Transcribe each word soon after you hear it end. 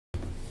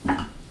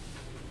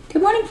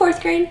Good morning,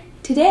 4th grade.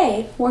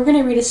 Today, we're going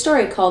to read a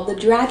story called The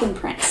Dragon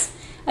Prince,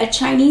 a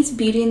Chinese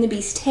Beauty and the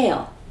Beast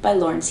tale by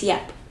Lawrence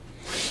Yep.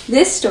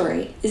 This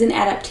story is an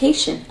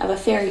adaptation of a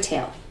fairy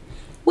tale.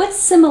 What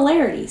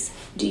similarities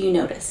do you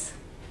notice?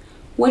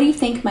 What do you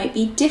think might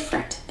be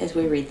different as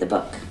we read the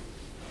book?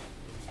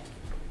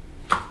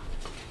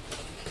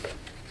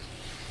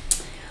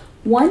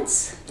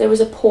 Once, there was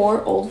a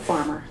poor old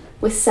farmer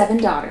with 7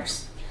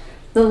 daughters.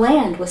 The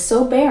land was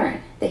so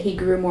barren that he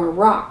grew more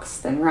rocks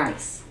than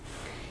rice.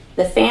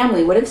 The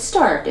family would have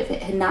starved if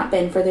it had not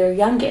been for their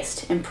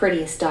youngest and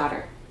prettiest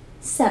daughter,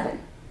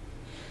 7.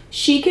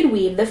 She could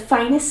weave the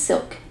finest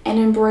silk and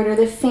embroider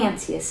the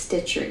fanciest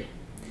stitchery.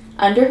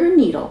 Under her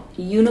needle,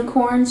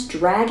 unicorns,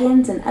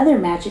 dragons, and other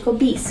magical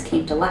beasts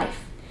came to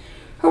life.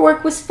 Her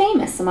work was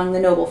famous among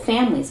the noble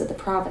families of the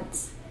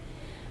province.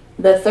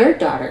 The third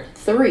daughter,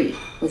 3,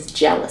 was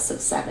jealous of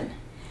 7.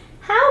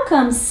 "How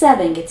come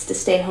 7 gets to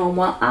stay home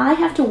while I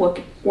have to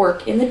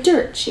work in the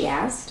dirt?" she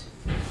asked.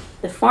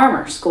 The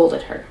farmer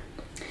scolded her.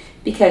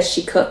 "Because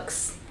she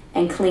cooks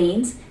and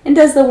cleans and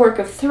does the work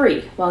of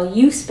 3 while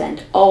you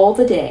spend all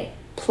the day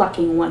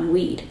plucking one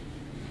weed."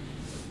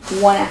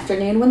 One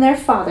afternoon when their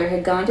father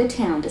had gone to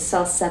town to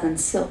sell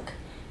 7's silk,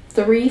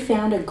 3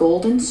 found a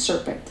golden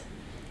serpent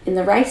in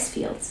the rice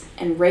fields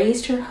and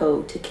raised her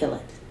hoe to kill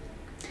it.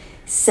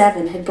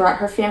 7 had brought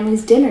her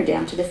family's dinner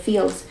down to the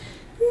fields.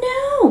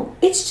 "No,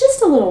 it's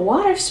just a little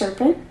water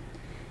serpent."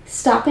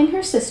 Stopping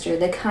her sister,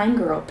 the kind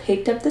girl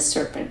picked up the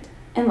serpent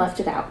and left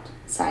it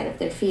outside of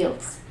their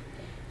fields.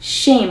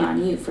 "Shame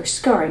on you for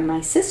scarring my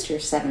sister,"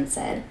 7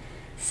 said,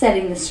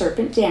 setting the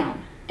serpent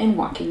down and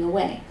walking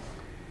away.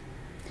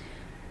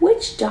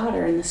 Which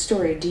daughter in the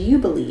story do you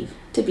believe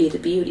to be the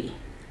beauty,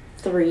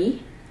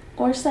 3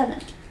 or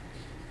 7?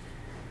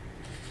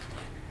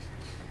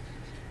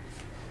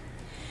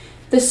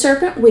 The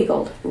serpent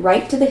wiggled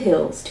right to the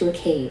hills to a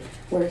cave,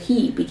 where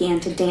he began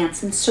to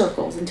dance in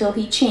circles until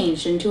he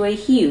changed into a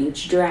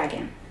huge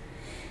dragon.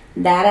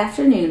 That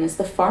afternoon, as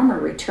the farmer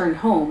returned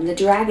home, the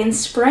dragon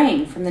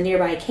sprang from the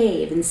nearby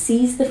cave and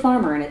seized the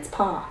farmer in its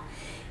paw.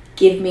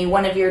 "Give me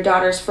one of your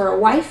daughters for a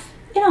wife,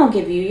 and I'll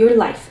give you your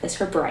life as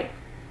her bride."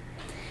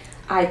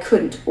 "I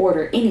couldn't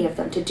order any of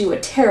them to do a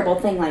terrible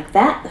thing like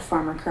that," the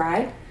farmer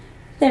cried,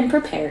 then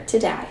prepared to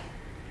die.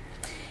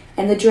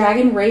 And the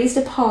dragon raised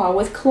a paw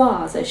with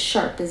claws as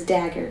sharp as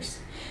daggers.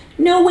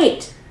 "No,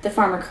 wait!" the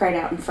farmer cried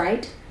out in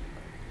fright.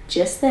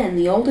 Just then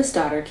the oldest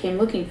daughter came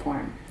looking for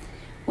him.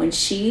 When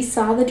she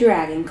saw the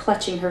dragon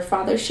clutching her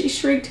father, she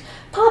shrieked,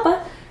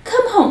 "Papa,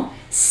 come home!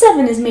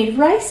 7 has made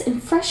rice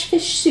and fresh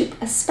fish soup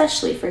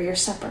especially for your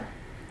supper."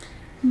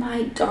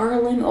 "My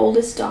darling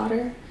oldest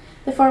daughter,"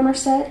 the farmer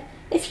said,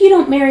 "if you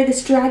don't marry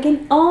this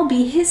dragon, I'll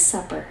be his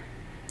supper."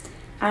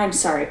 "I'm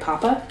sorry,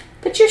 Papa,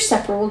 but your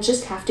supper will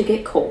just have to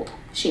get cold,"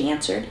 she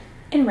answered,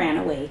 and ran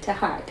away to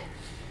hide.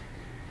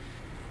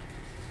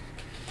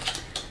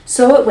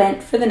 So it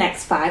went for the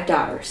next 5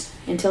 daughters,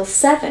 until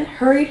 7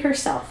 hurried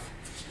herself,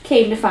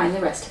 came to find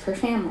the rest of her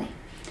family.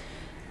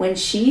 When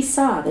she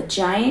saw the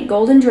giant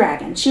golden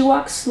dragon, she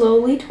walked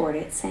slowly toward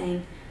it,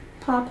 saying,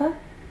 "Papa,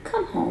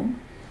 come home.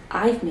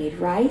 I've made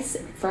rice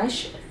and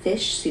fresh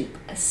fish soup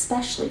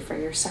especially for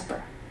your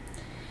supper."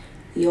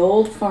 The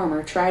old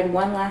farmer tried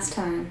one last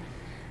time.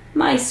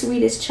 "My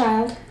sweetest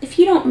child, if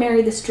you don't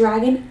marry this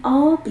dragon,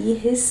 I'll be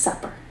his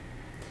supper."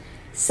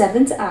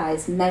 7's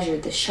eyes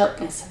measured the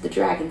sharpness of the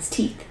dragon's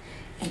teeth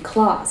and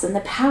claws and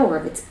the power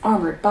of its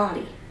armored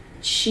body.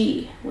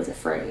 She was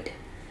afraid.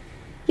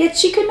 Yet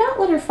she could not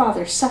let her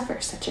father suffer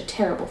such a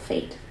terrible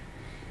fate.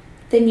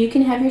 "Then you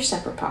can have your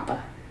supper,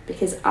 Papa,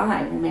 because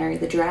I will marry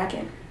the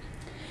dragon."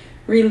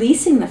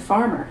 Releasing the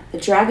farmer, the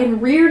dragon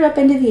reared up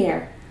into the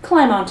air.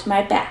 "Climb onto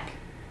my back."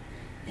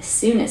 As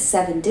soon as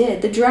 7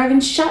 did, the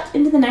dragon shot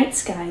into the night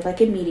sky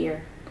like a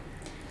meteor.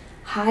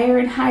 Higher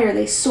and higher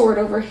they soared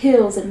over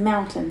hills and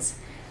mountains,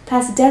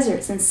 past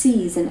deserts and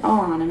seas, and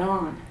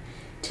on,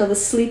 till the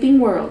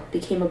sleeping world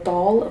became a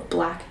ball of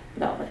black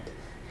velvet,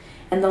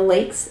 and the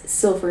lake's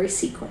silvery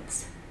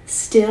sequins.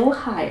 Still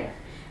higher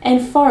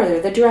and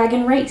farther the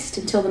dragon raced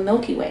until the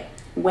Milky Way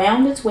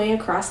wound its way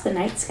across the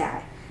night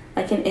sky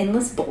like an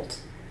endless bolt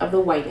of the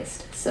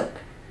whitest silk.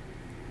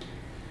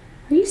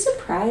 Are you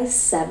surprised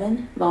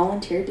 7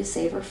 volunteered to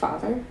save her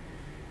father?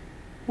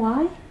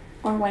 Why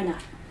or why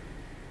not?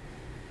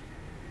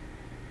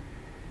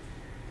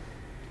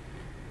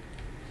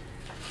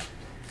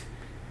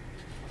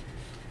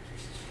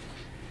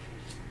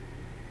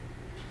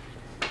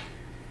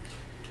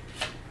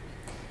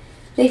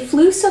 They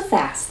flew so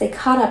fast they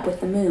caught up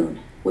with the moon,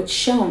 which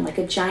shone like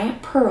a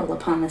giant pearl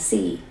upon the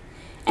sea,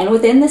 and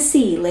within the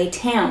sea lay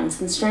towns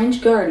and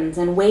strange gardens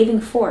and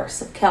waving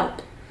forests of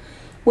kelp.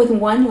 With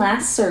one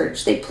last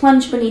surge, they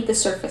plunged beneath the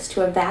surface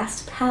to a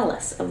vast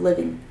palace of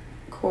living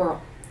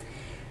coral.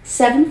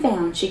 7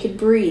 found she could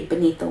breathe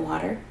beneath the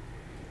water.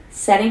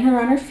 Setting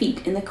her on her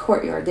feet in the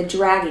courtyard, the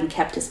dragon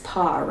kept his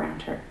paw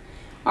around her.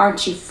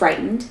 "Aren't you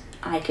frightened?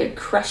 I could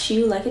crush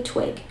you like a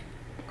twig."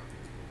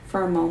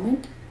 For a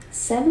moment,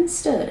 7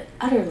 stood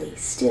utterly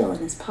still in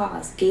his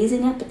paws,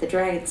 gazing up at the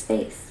dragon's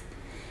face.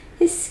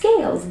 His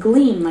scales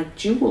gleamed like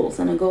jewels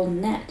in a golden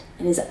net,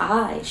 and his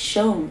eyes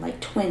shone like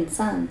twin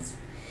suns.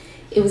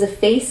 It was a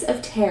face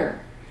of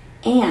terror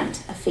and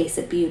a face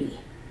of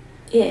beauty.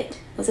 It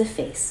was a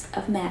face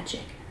of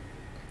magic.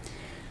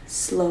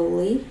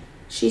 Slowly,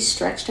 she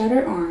stretched out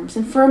her arms,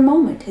 and for a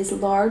moment his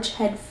large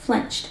head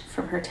flinched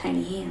from her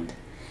tiny hand.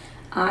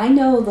 "I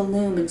know the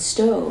loom and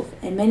stove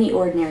and many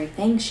ordinary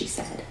things," she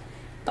said,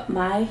 "but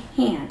my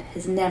hand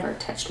has never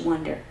touched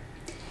wonder."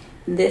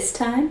 This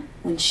time,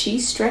 when she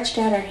stretched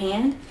out her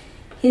hand,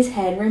 his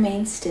head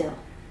remained still,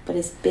 but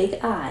his big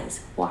eyes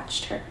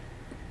watched her.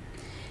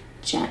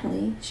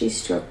 Gently, she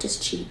stroked his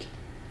cheek.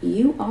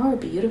 "You are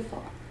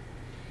beautiful."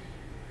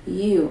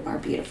 "You are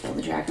beautiful,"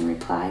 the dragon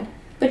replied.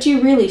 "But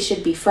you really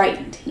should be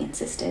frightened," he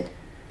insisted.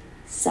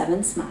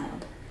 Seven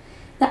smiled.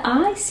 "The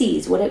eye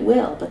sees what it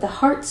will, but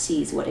the heart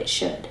sees what it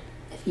should.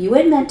 If you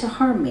had meant to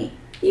harm me,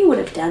 you would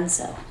have done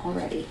so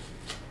already."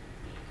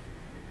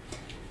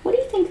 What do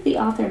you think the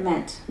author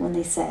meant when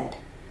they said,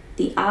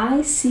 "The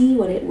eye see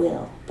what it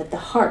will, but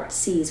the heart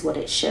sees what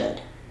it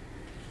should"?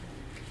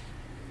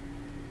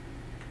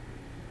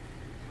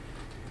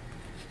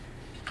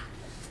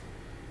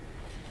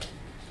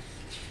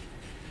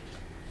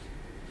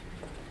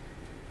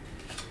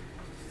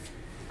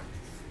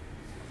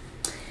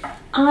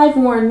 I've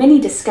worn many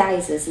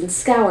disguises and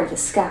scoured the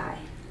sky,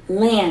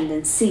 land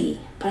and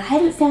sea, but I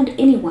haven't found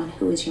anyone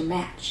who is your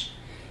match.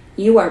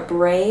 You are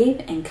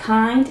brave and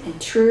kind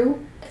and true,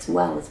 as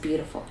well as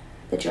beautiful,"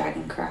 the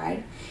dragon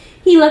cried.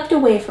 He leapt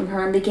away from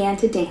her and began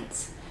to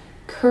dance,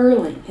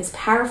 curling his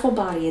powerful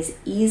body as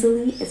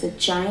easily as a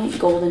giant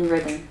golden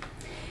ribbon.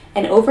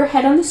 And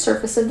overhead on the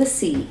surface of the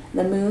sea,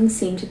 the moon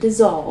seemed to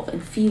dissolve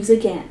and fuse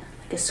again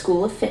like a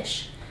school of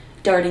fish,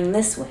 darting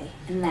this way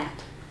and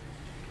that.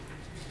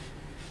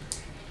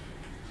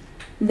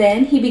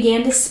 Then he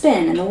began to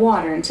spin in the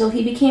water until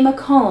he became a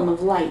column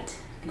of light,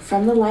 and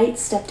from the light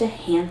stepped a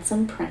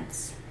handsome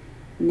prince.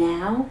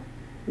 "Now,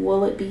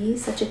 will it be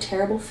such a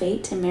terrible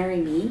fate to marry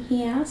me?"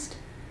 he asked.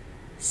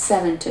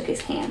 Seven took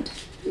his hand.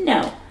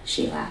 "No,"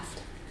 she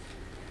laughed.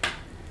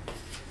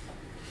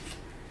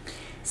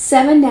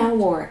 Seven now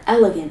wore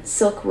elegant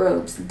silk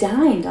robes,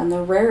 dined on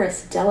the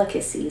rarest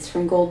delicacies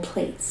from gold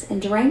plates, and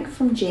drank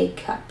from jade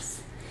cups.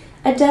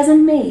 A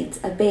dozen maids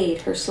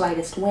obeyed her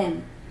slightest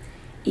whim.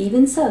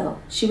 Even so,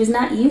 she was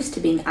not used to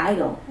being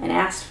idle and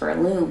asked for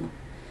a loom.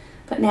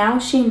 But now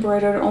she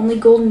embroidered only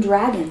golden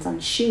dragons on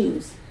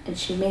shoes, and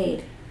she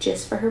made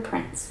just for her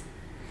prince.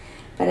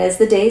 But as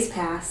the days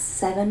passed,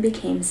 Seven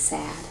became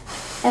sad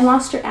and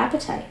lost her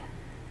appetite.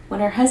 When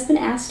her husband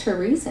asked her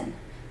reason,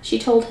 she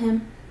told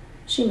him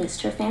she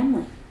missed her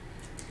family.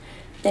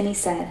 Then he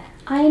said,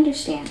 "I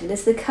understand it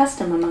is the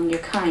custom among your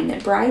kind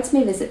that brides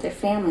may visit their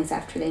families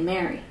after they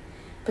marry,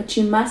 but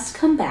you must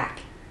come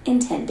back in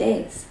 10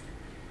 days.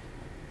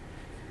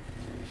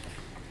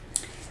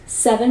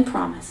 Seven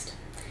promised.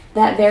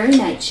 That very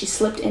night she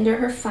slipped into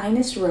her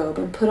finest robe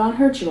and put on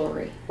her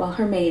jewelry, while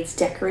her maids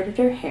decorated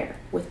her hair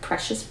with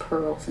precious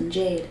pearls and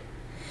jade.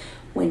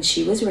 When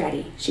she was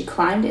ready, she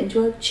climbed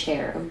into a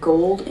chair of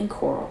gold and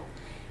coral,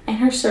 and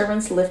her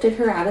servants lifted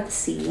her out of the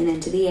sea and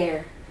into the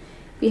air.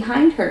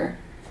 Behind her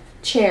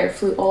chair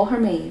flew all her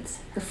maids.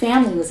 Her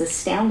family was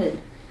astounded.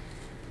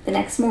 The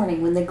next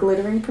morning, when the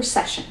glittering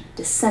procession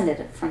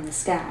descended from the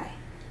sky,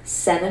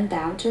 Seven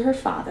bowed to her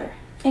father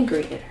and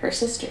greeted her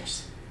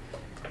sisters.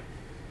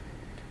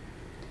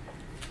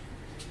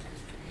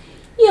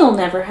 "You'll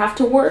never have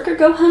to work or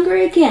go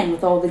hungry again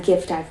with all the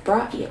gift I've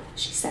brought you,"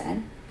 she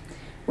said.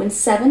 When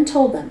Seven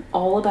told them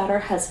all about her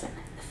husband,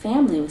 the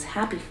family was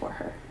happy for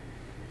her,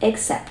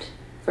 except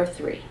for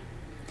Three.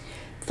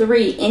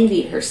 Three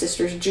envied her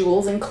sister's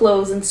jewels and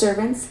clothes and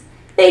servants.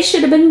 "They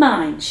should have been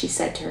mine," she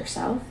said to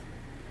herself.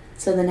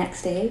 So the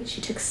next day she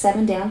took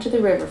Seven down to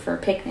the river for a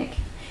picnic,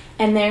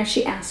 and there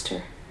she asked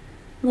her,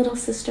 "Little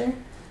sister,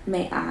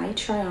 may I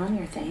try on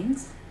your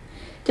things?"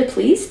 To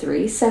please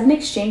Three, Seven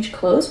exchanged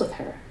clothes with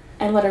her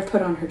and let her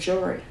put on her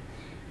jewelry.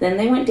 Then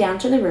they went down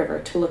to the river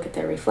to look at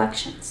their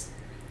reflections.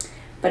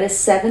 But as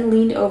Seven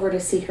leaned over to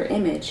see her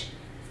image,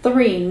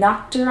 Three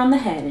knocked her on the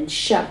head and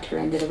shoved her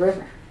into the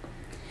river.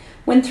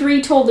 When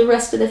Three told the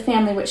rest of the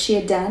family what she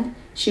had done,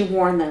 she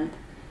warned them,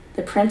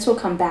 "The prince will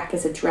come back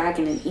as a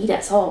dragon and eat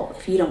us all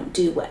if you don't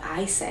do what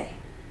I say."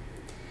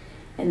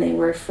 And they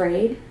were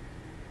afraid,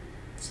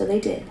 so they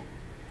did.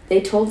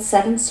 They told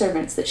Seven's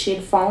servants that she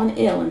had fallen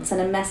ill and sent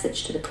a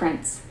message to the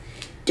prince.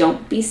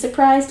 "Don't be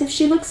surprised if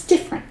she looks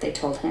different," they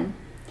told him.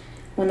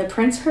 When the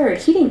prince heard,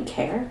 he didn't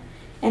care.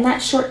 In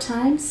that short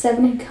time,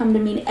 Seven had come to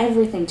mean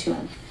everything to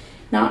him,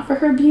 not for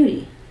her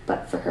beauty,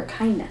 but for her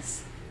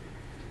kindness.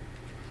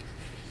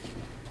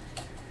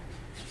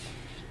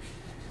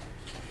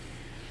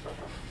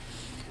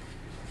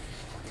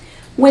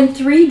 When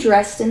Three,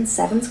 dressed in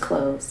Seven's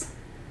clothes,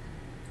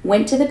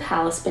 went to the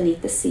palace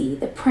beneath the sea,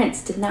 the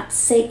prince did not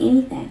say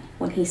anything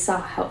when he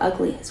saw how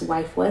ugly his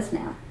wife was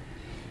now.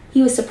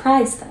 He was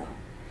surprised, though,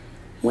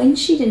 when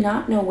she did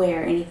not know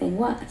where anything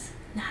was,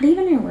 not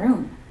even her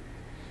room.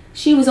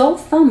 She was all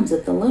thumbs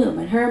at the loom,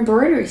 and her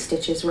embroidery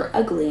stitches were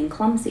ugly and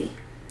clumsy.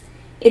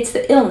 It's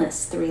the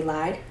illness, 3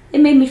 lied. It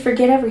made me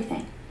forget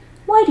everything.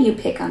 Why do you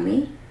pick on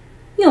me?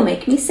 You'll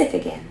make me sick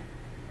again.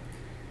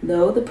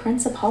 Though the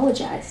prince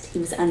apologized, he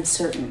was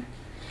uncertain,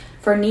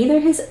 for neither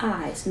his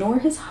eyes nor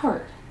his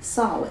heart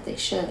saw what they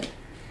should.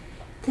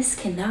 This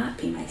cannot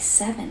be my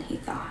 7, he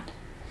thought.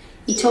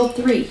 He told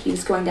 3 he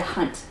was going to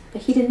hunt,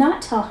 but he did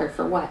not tell her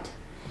for what.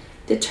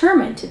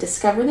 Determined to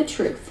discover the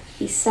truth,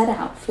 he set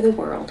out for the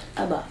world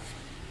above.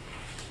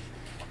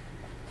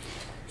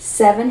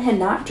 7 had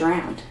not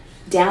drowned.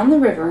 Down the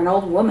river an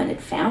old woman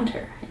had found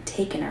her and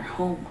taken her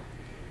home.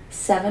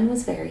 7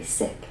 was very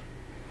sick,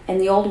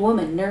 and the old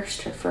woman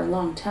nursed her for a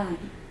long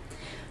time.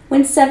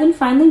 When 7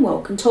 finally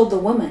woke and told the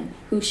woman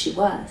who she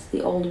was,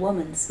 the old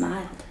woman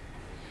smiled.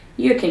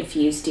 You're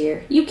confused,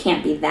 dear. You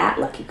can't be that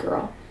lucky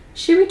girl.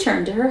 She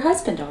returned to her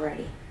husband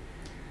already.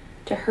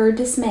 To her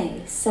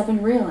dismay,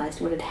 7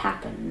 realized what had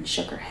happened and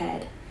shook her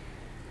head.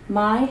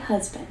 My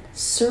husband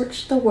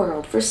searched the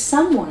world for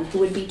someone who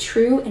would be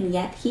true, and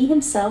yet he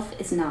himself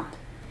is not.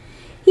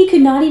 He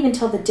could not even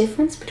tell the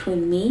difference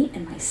between me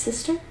and my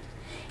sister,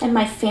 and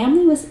my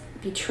family was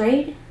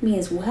betrayed me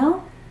as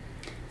well.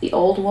 The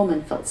old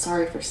woman felt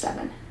sorry for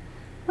 7.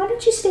 Why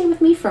don't you stay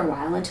with me for a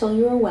while until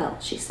you are well,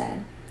 she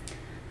said.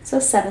 So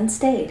 7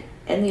 stayed,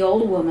 and the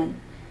old woman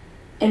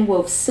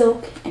wove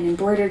silk and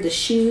embroidered the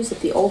shoes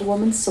that the old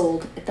woman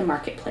sold at the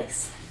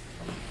marketplace.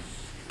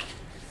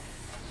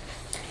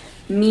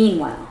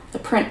 Meanwhile, the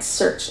prince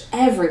searched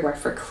everywhere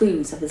for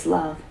clues of his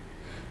love.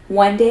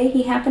 One day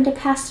he happened to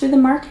pass through the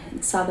market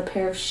and saw the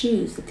pair of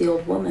shoes that the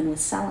old woman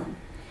was selling.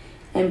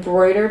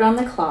 Embroidered on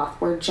the cloth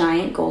were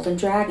giant golden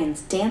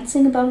dragons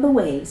dancing above the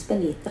waves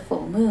beneath the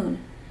full moon.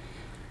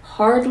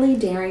 Hardly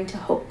daring to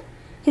hope,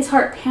 his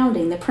heart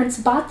pounding, the prince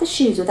bought the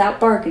shoes without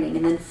bargaining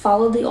and then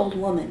followed the old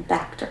woman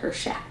back to her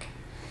shack.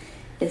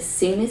 As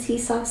soon as he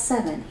saw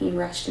 7, he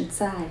rushed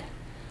inside.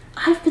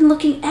 I've been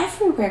looking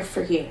everywhere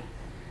for you.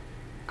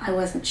 I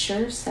wasn't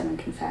sure, 7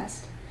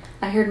 confessed.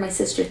 I heard my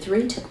sister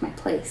 3 took my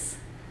place.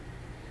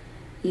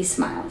 He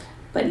smiled,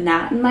 but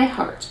not in my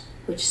heart,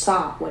 which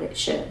saw what it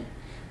should.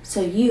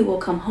 So you will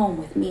come home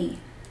with me.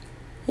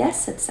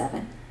 Yes, said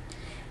 7.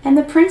 And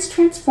the prince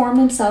transformed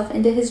himself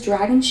into his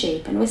dragon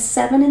shape, and with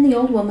 7 and the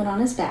old woman on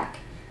his back,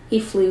 he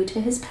flew to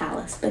his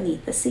palace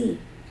beneath the sea.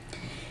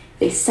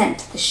 They sent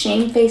the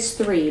shamefaced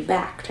 3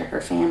 back to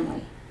her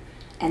family.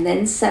 And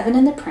then 7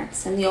 and the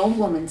prince and the old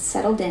woman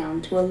settled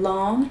down to a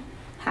long,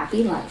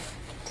 happy life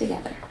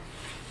together.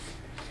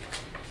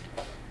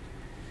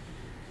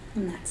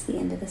 And that's the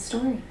end of the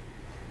story.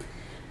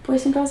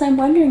 Boys and girls, I'm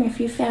wondering if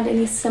you found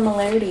any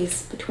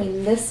similarities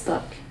between this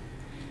book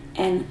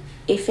and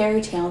a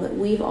fairy tale that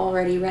we've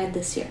already read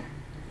this year.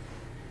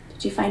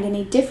 Did you find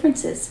any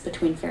differences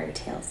between fairy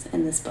tales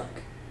in this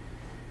book?